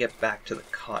I can get back to the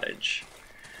cottage.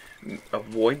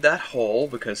 Avoid that hole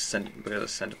because a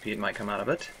centipede might come out of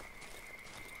it.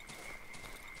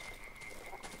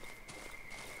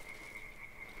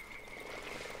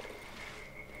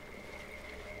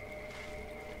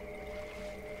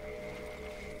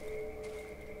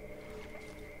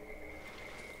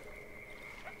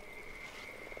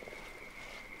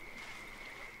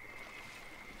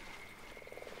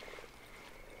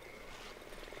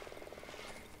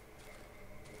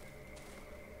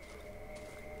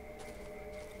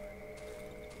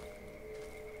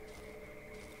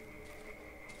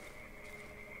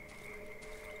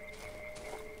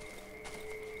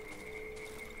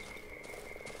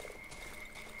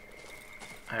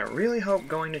 I really hope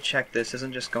going to check this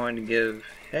isn't just going to give,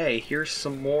 hey, here's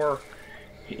some more,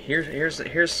 here's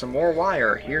some more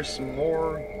wire, here's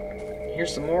another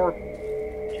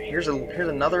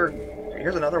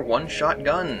one-shot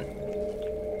gun.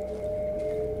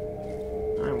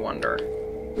 I wonder.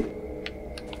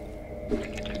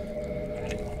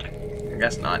 I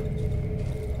guess not.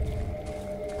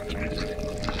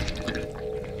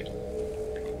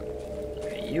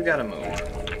 Okay, you gotta move.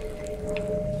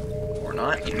 Or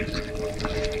not.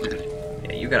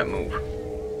 Yeah, you gotta move.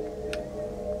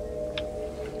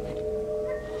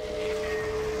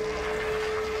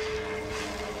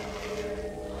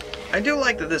 I do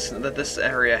like that this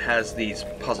area has these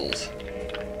puzzles.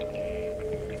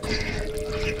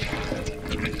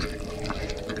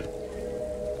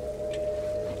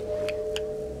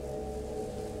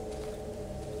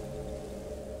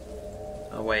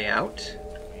 way out.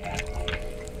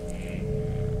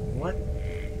 What?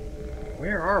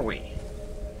 Where are we?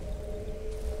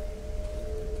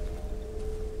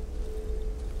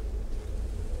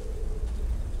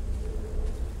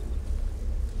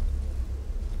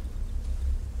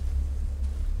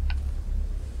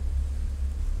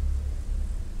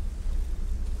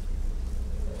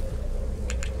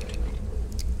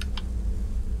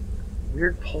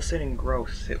 Weird pulsating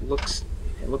growth. It looks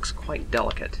quite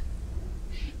delicate.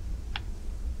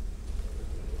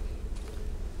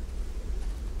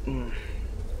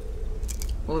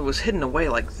 Well, it was hidden away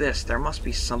like this. There must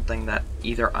be something that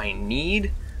either I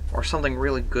need or something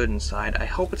really good inside. I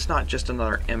hope it's not just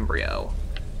another embryo,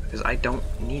 because I don't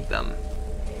need them.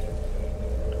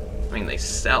 I mean, they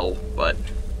sell, but...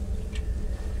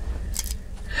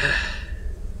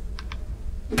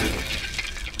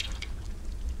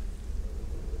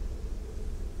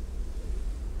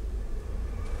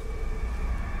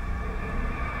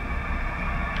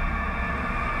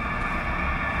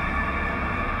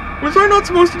 Was I not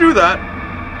supposed to do that?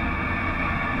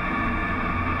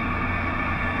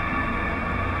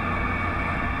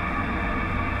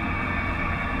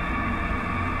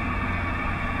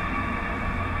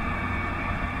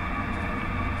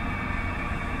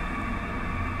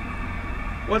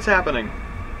 What's happening?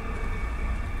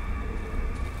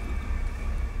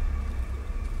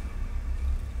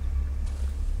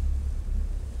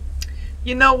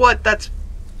 You know what? That's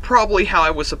probably how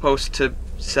I was supposed to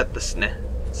set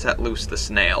loose the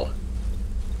snail.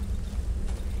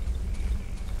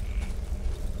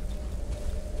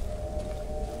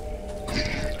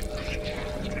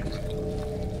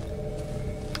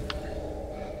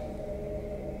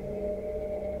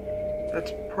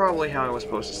 That's probably how I was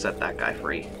supposed to set that guy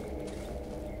free.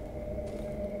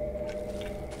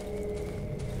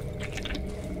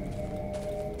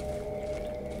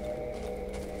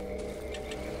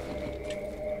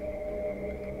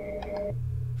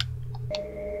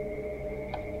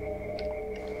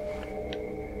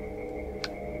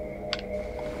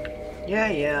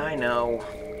 Yeah, I know.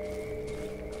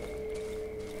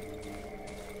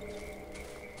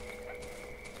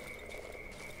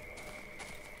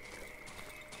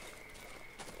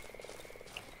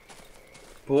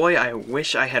 Boy, I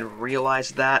wish I had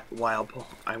realized that was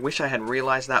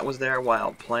there while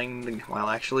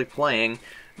actually playing,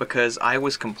 because I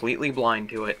was completely blind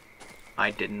to it.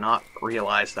 I did not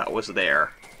realize that was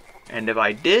there. And if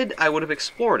I did, I would have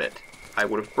explored it. I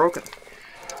would have broken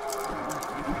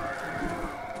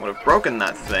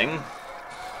that thing.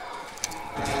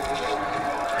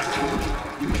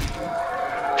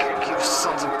 You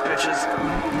sons of bitches.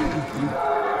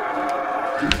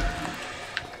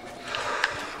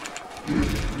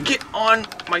 Get on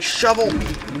my shovel.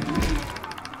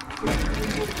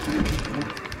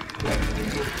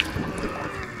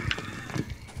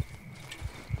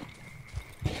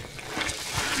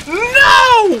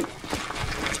 No!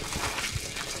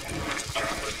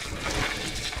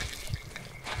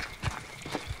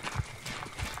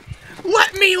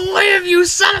 Let me live, you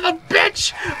son of a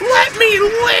bitch! Let me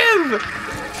live!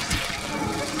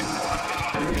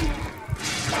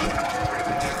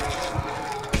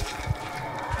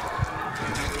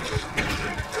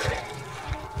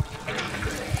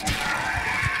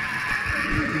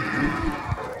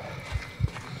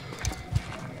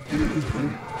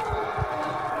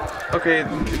 Okay,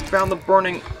 we found the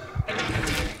burning...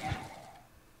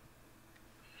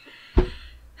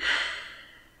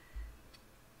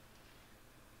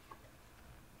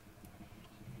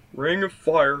 Ring of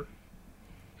fire.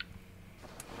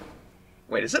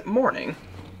 Wait, is it morning?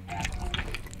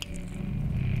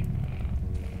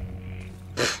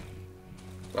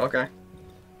 Okay.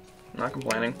 Not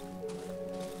complaining.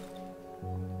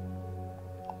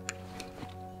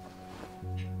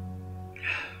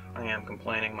 I am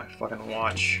complaining, my fucking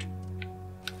watch.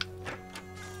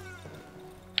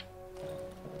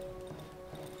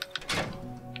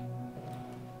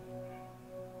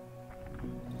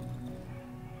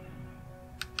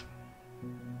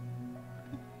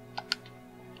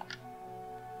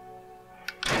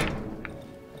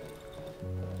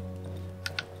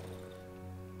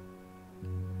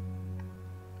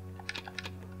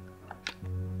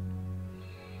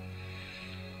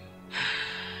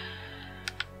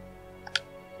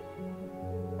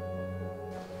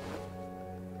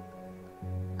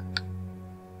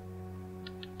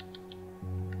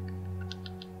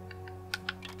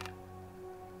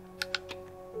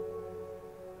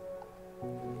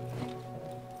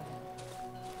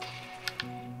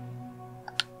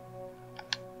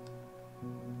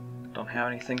 Don't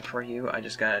have anything for you, I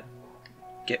just gotta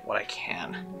get what I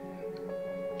can.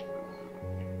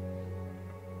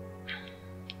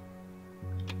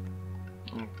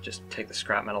 just take the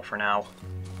scrap metal for now.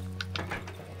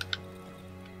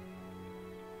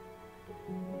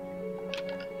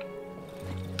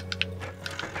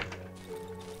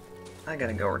 I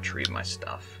gotta go retrieve my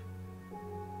stuff.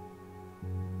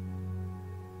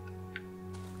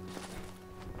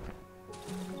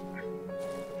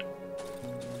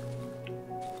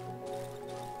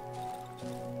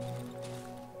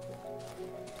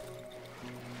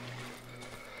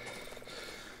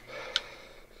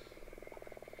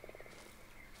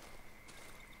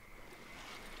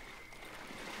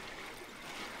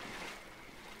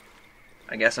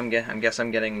 I guess I'm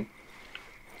getting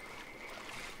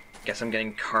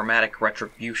karmatic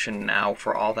retribution now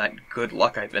for all that good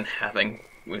luck I've been having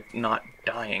with not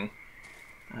dying.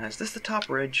 Is this the top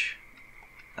ridge?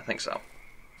 I think so.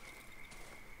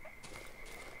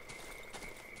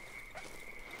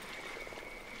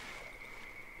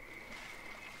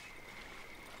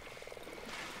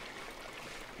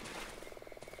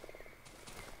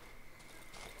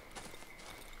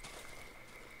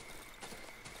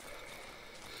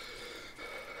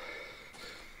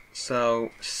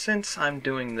 So, since I'm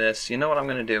doing this, you know what I'm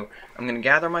gonna do? I'm gonna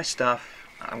gather my stuff.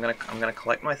 I'm gonna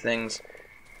collect my things,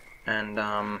 and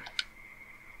then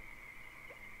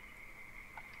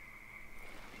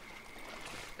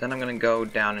I'm gonna go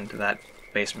down into that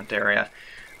basement area.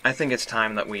 I think it's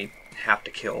time that we have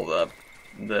to kill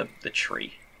the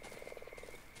tree.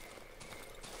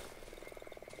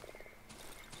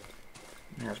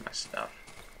 There's my stuff.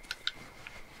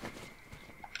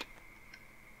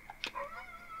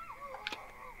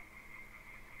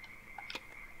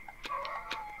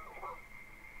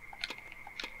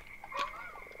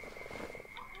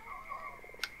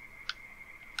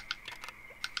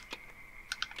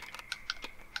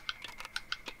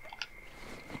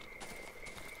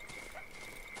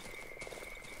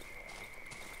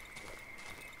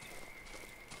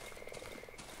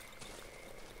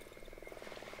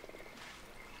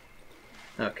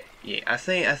 Okay, yeah, I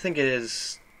think it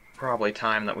is probably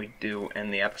time that we do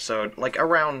end the episode, like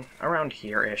around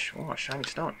here-ish. Oh, a shiny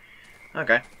stone.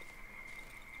 Okay.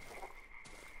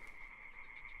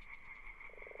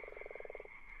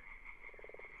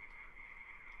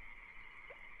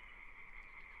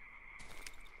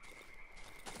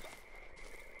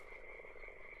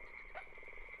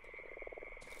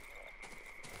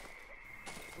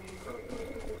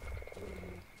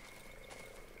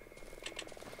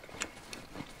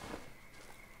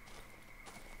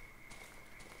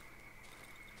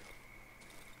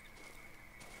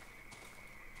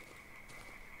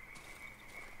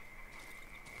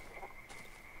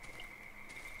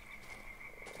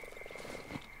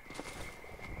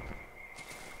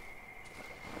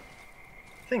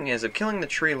 Thing is, if killing the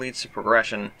tree leads to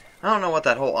progression, I don't know what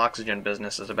that whole oxygen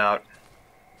business is about.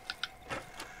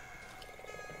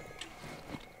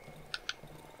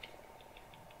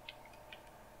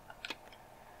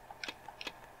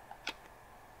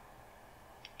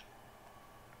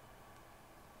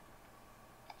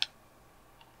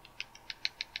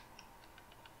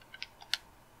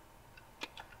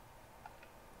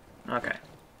 Okay.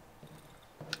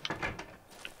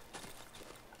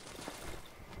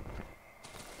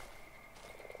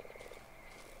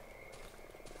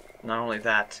 Not only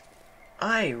that,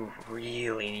 I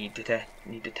really need to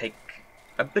take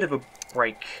a bit of a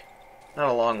break. Not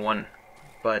a long one,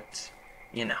 but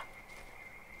you know.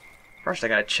 First I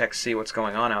gotta see what's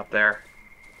going on out there.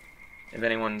 If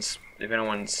anyone's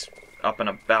up and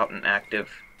about and active.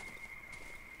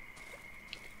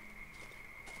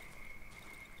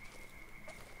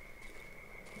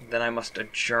 Then I must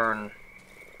adjourn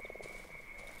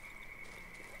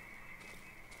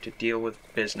to deal with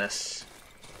business.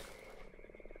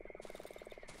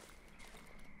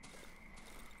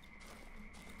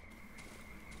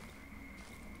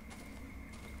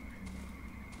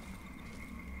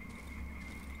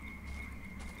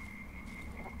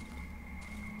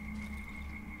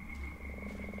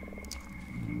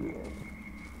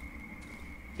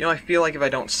 You know, I feel like if I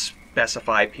don't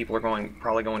specify, people are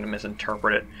probably going to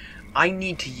misinterpret it. I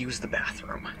need to use the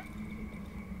bathroom.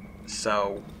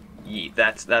 So, yeah,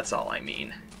 that's all I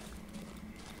mean.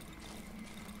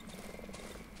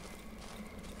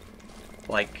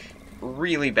 Like,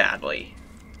 really badly.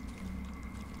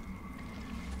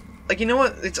 Like, you know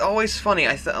what? It's always funny.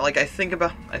 I think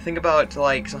about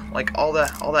like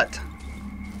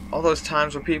all those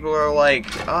times where people are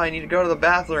like, "Oh, I need to go to the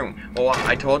bathroom." Well,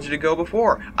 I told you to go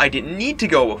before. I didn't need to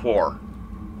go before.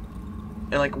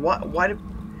 And like, why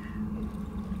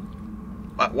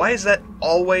is that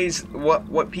always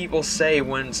what people say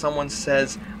when someone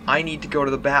says, "I need to go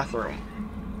to the bathroom"?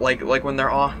 Like when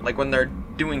they're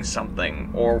doing something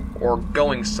or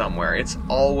going somewhere. It's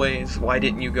always, why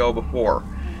didn't you go before?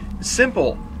 It's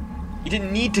simple. You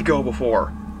didn't need to go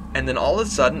before. And then all of a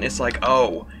sudden, it's like,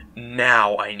 oh,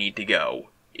 now I need to go.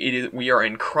 We are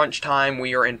in crunch time,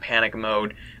 we are in panic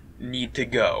mode, need to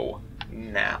go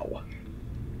now.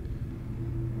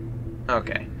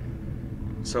 Okay.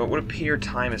 So it would appear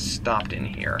time has stopped in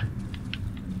here,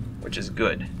 which is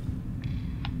good.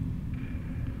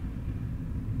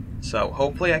 So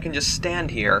hopefully I can just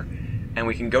stand here, and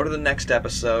we can go to the next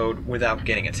episode without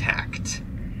getting attacked.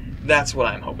 That's what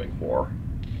I'm hoping for.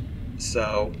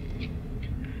 So,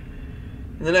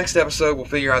 in the next episode we'll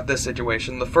figure out this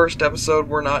situation. The first episode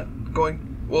we're not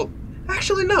going... Well,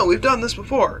 actually no, we've done this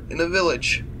before, in a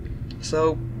village.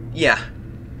 So, yeah.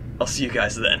 I'll see you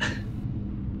guys then.